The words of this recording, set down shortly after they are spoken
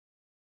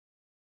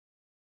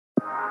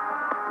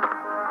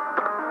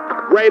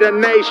Raider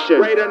Nation,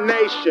 Raider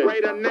Nation,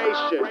 Raider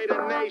Nation,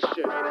 Raider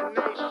Nation.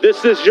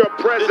 This is your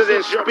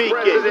president speaking.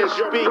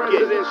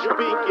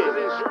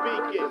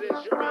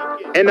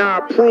 And I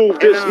approve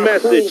this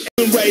message.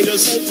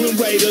 Raiders, Oakland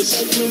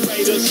Raiders, Oakland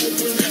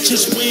Raiders.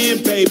 Just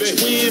win, baby,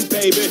 win,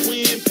 baby,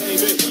 win,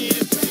 baby.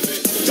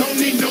 Don't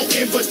need no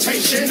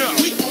invitation.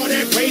 We are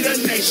that Raider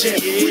Nation.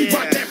 We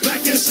rock that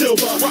black and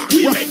silver.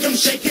 We make them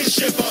shake and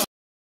shiver.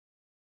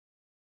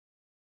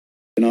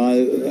 You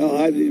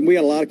know, we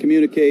got a lot of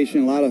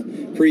communication, a lot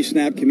of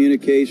pre-snap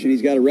communication.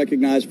 He's got to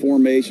recognize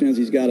formations.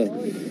 He's got to,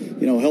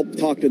 you know, help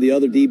talk to the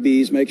other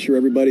DBs, make sure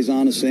everybody's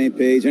on the same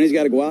page. And he's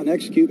got to go out and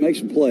execute, make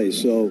some plays.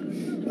 So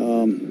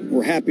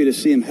we're happy to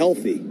see him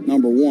healthy,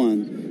 number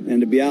one,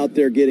 and to be out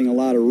there getting a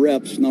lot of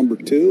reps, number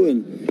two.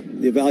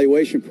 And the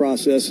evaluation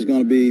process is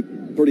going to be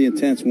pretty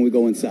intense when we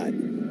go inside.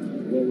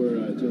 What were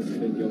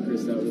Joseph and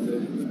Gilchrist out with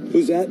it?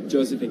 Who's that?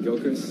 Joseph and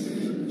Gilchrist.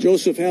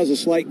 Joseph has a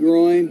slight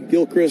groin.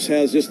 Gilchrist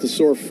has just a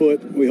sore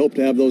foot. We hope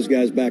to have those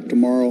guys back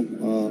tomorrow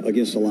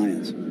against the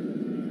Lions.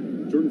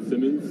 Jordan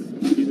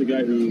Simmons, he's a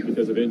guy who,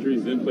 because of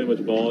injuries, didn't play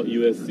much ball at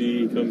USC.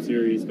 He comes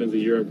here, he spends a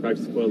year on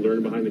practice squad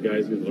learning behind the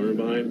guys he's learned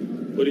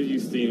behind. What have you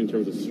seen in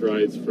terms of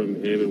strides from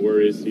him, and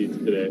where is he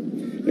today?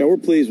 Yeah, we're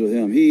pleased with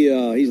him.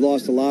 He's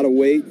lost a lot of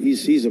weight.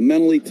 He's a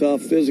mentally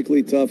tough,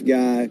 physically tough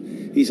guy.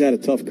 He's had a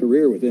tough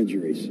career with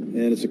injuries,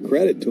 and it's a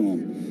credit to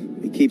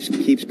him. He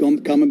keeps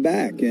coming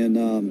back,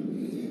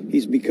 and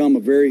he's become a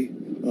very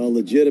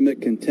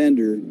legitimate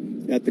contender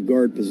at the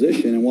guard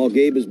position. And while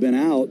Gabe has been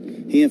out,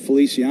 he and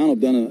Feliciano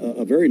have done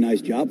a very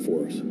nice job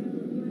for us.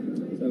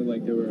 Sounded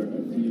like there were a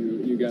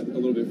few, you got a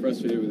little bit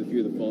frustrated with a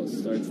few of the false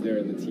starts there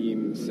in the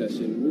team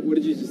session. What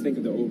did you just think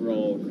of the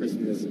overall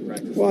crispness of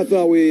practice? Well, I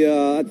thought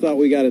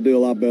we got to do a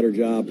lot better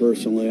job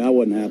personally. I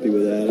wasn't happy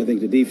with that. I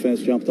think the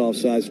defense jumped off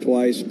sides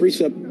twice.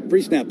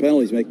 Pre-snap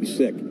penalties make me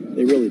sick.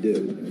 They really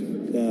do.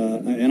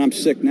 And I'm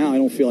sick now. I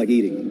don't feel like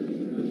eating.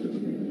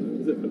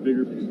 A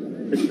bigger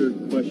picture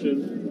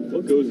question.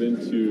 What goes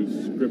into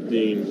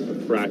scripting a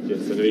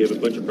practice? I know you have a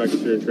bunch of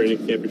practice here in training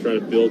camp. You're trying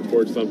to build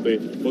towards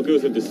something. What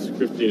goes into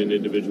scripting an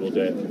individual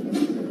day?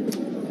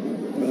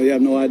 Well, you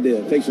have no idea.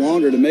 It takes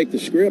longer to make the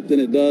script than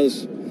it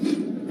does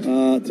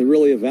to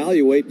really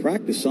evaluate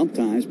practice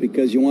sometimes,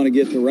 because you want to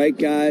get the right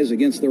guys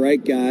against the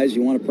right guys.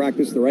 You want to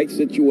practice the right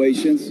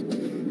situations.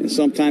 And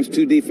sometimes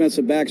two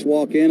defensive backs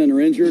walk in and are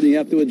injured, and you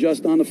have to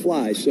adjust on the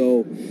fly.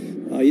 So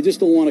you just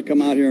don't want to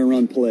come out here and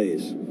run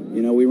plays.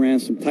 You know, we ran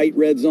some tight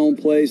red zone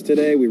plays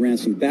today. We ran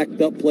some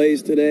backed up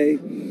plays today.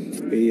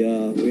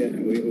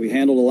 We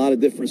handled a lot of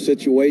different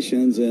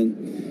situations,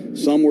 and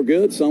some were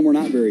good, some were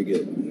not very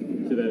good.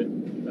 To that,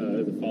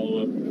 as a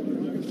follow-up,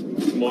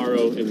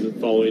 tomorrow and the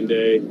following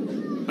day,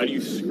 how do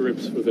you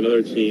script with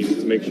another team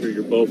to make sure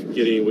you're both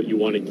getting what you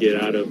want to get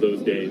out of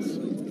those days?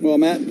 Well,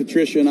 Matt and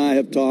Patricia and I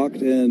have talked,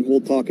 and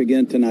we'll talk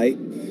again tonight.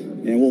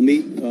 And we'll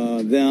meet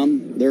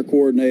their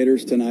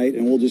coordinators tonight,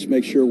 and we'll just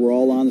make sure we're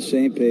all on the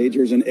same page.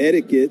 There's an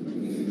etiquette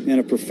and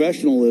a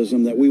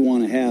professionalism that we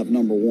want to have,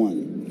 number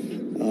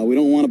one. We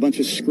don't want a bunch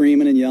of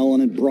screaming and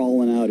yelling and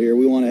brawling out here.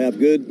 We want to have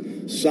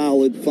good,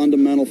 solid,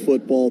 fundamental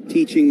football,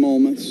 teaching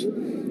moments,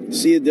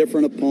 see a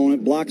different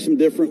opponent, block some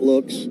different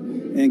looks,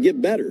 and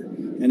get better.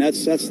 And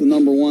that's the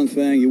number one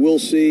thing. You will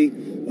see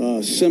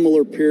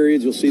similar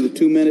periods. You'll see the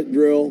 2-minute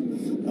drill.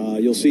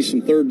 You'll see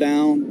some third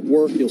down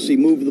work. You'll see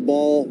move the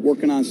ball,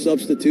 working on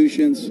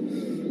substitutions.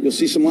 You'll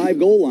see some live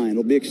goal line.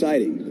 It'll be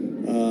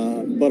exciting.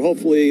 But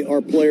hopefully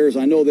our players,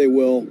 I know they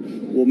will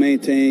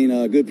maintain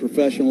good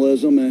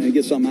professionalism and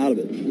get something out of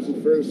it. Is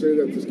it fair to say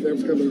that this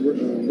camp's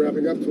coming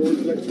wrapping up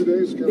towards the next 2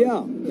 days?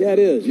 Yeah, it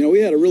is. You know, we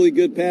had a really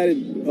good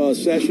padded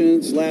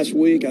sessions last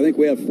week. I think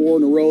we had 4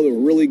 in a row that were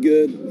really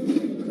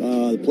good.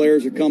 The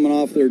players are coming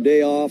off their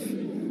day off.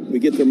 We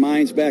get their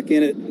minds back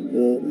in it.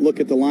 We'll look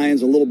at the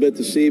Lions a little bit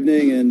this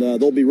evening, and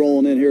they'll be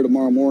rolling in here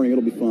tomorrow morning.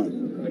 It'll be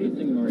fun. How do you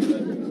think Murray has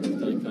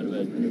done kind of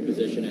a new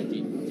position at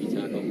D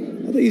tackle?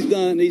 I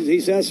think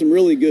he's had some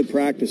really good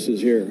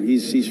practices here.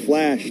 He's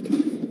flashed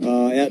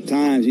at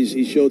times.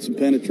 He's showed some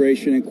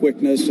penetration and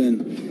quickness,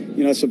 and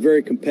you know it's a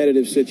very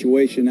competitive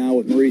situation now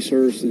with Maurice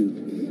Hurst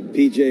and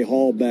P.J.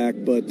 Hall back.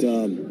 But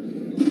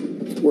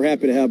we're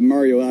happy to have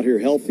Mario out here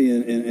healthy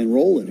and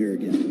rolling here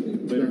again.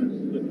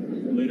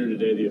 Later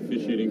today, the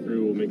officiating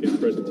crew will make a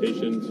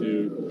presentation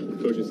to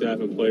the coaching staff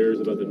and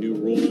players about the new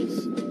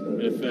rules.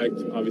 In effect,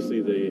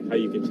 obviously, how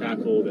you can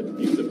tackle, the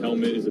use of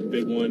helmet is a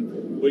big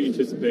one. What do you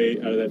anticipate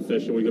out of that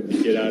session? What do you hope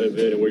to get out of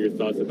it, and what are your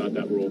thoughts about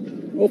that rule?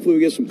 Hopefully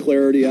we get some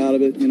clarity out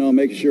of it, you know,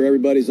 making sure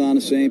everybody's on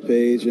the same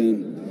page.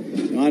 And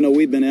you know, I know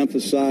we've been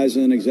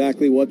emphasizing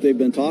exactly what they've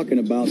been talking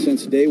about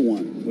since day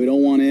one. We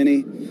don't want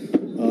any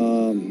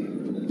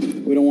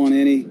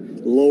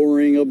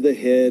lowering of the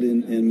head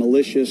and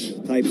malicious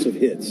types of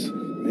hits.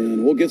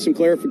 And we'll get some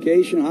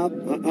clarification.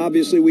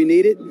 Obviously, we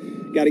need it.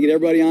 Got to get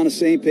everybody on the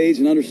same page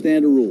and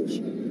understand the rules.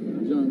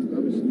 John,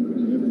 obviously,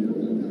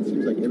 it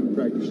seems like every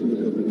practice you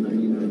look up at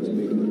 99 to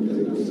make a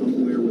mistake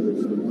somewhere, whether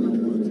it's the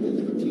one-on-ones,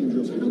 team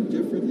drills. How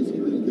different is he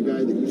than the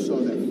guy that you saw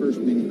that first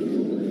mini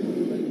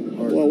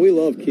camp? Well, we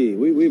love Key.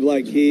 We've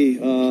liked Key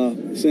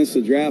since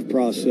the draft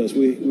process.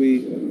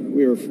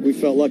 We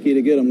felt lucky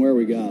to get him where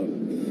we got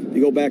him.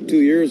 You go back 2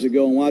 years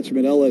ago and watch him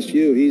at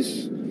LSU.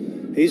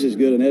 He's as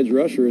good an edge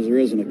rusher as there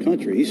is in the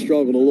country. He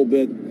struggled a little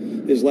bit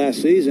his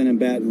last season in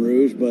Baton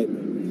Rouge,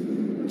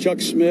 but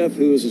Chuck Smith,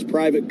 who was his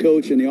private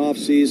coach in the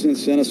offseason,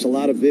 sent us a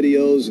lot of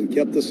videos and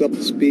kept us up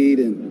to speed.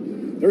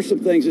 And there's some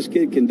things this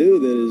kid can do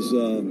that is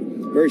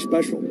very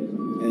special.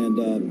 And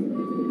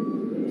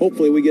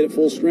hopefully we get it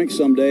full strength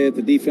someday at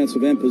the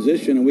defensive end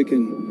position and we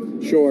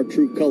can show our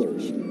true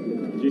colors.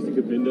 Jason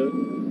Kabinda,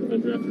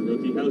 undrafted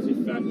rookie, how is he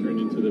factoring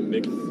into the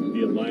mix,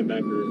 be a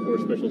linebacker or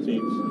special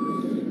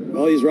teams?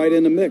 Well, he's right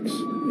in the mix.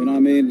 You know, I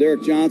mean,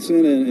 Derek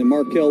Johnson and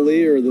Markel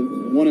Lee are the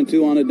 1 and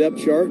 2 on the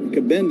depth chart.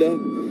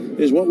 Kabinda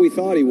is what we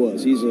thought he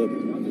was. He's a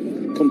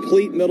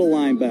complete middle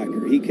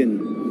linebacker. He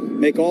can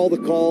make all the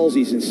calls.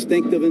 He's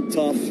instinctive and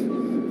tough.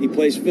 He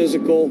plays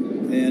physical,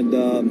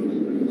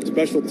 and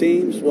special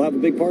teams will have a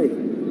big part of it.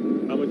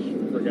 How much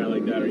for a guy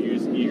like that are you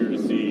just eager to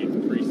see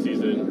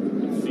preseason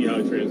and see how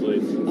it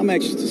translates? I'm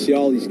anxious to see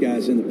all these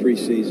guys in the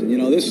preseason. You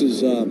know, this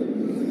is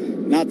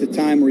not the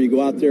time where you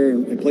go out there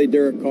and play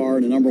Derek Carr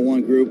in the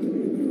 #1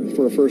 group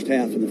for a first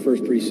half in the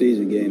first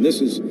preseason game.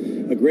 This is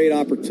a great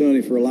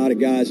opportunity for a lot of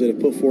guys that have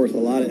put forth a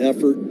lot of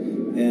effort,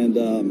 and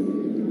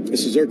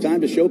this is their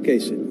time to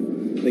showcase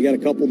it. They got a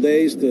couple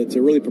days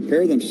to really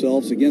prepare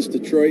themselves against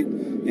Detroit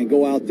and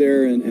go out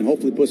there and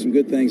hopefully put some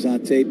good things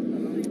on tape,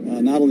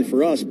 not only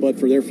for us, but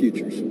for their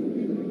futures.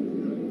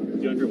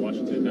 DeAndre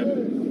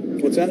Washington?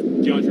 What's that?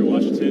 DeAndre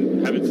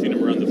Washington, haven't seen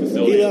him around the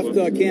facility. He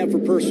left camp for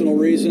personal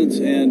reasons,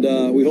 and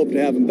we hope to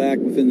have him back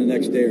within the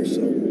next day or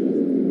so.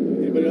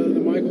 Anybody other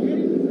than Michael?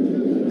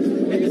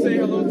 Can you say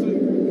hello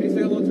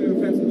to your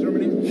fans in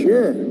Germany?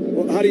 Sure.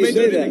 Well, how do you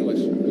say that?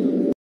 English.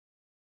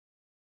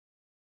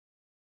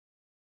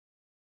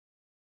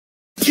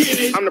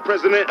 I'm the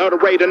president of the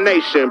Raider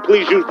Nation.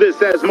 Please use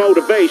this as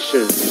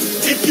motivation.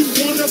 If you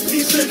want a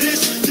piece of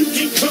this, you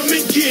can come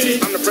and get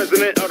it. I'm the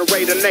president of the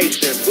Raider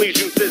Nation.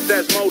 Please use this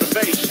as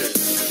motivation.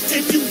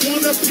 If you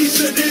want a piece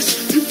of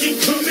this, you can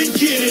come and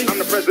get it. I'm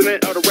the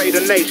president of the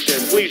Raider Nation.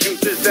 Please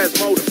use this as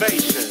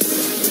motivation.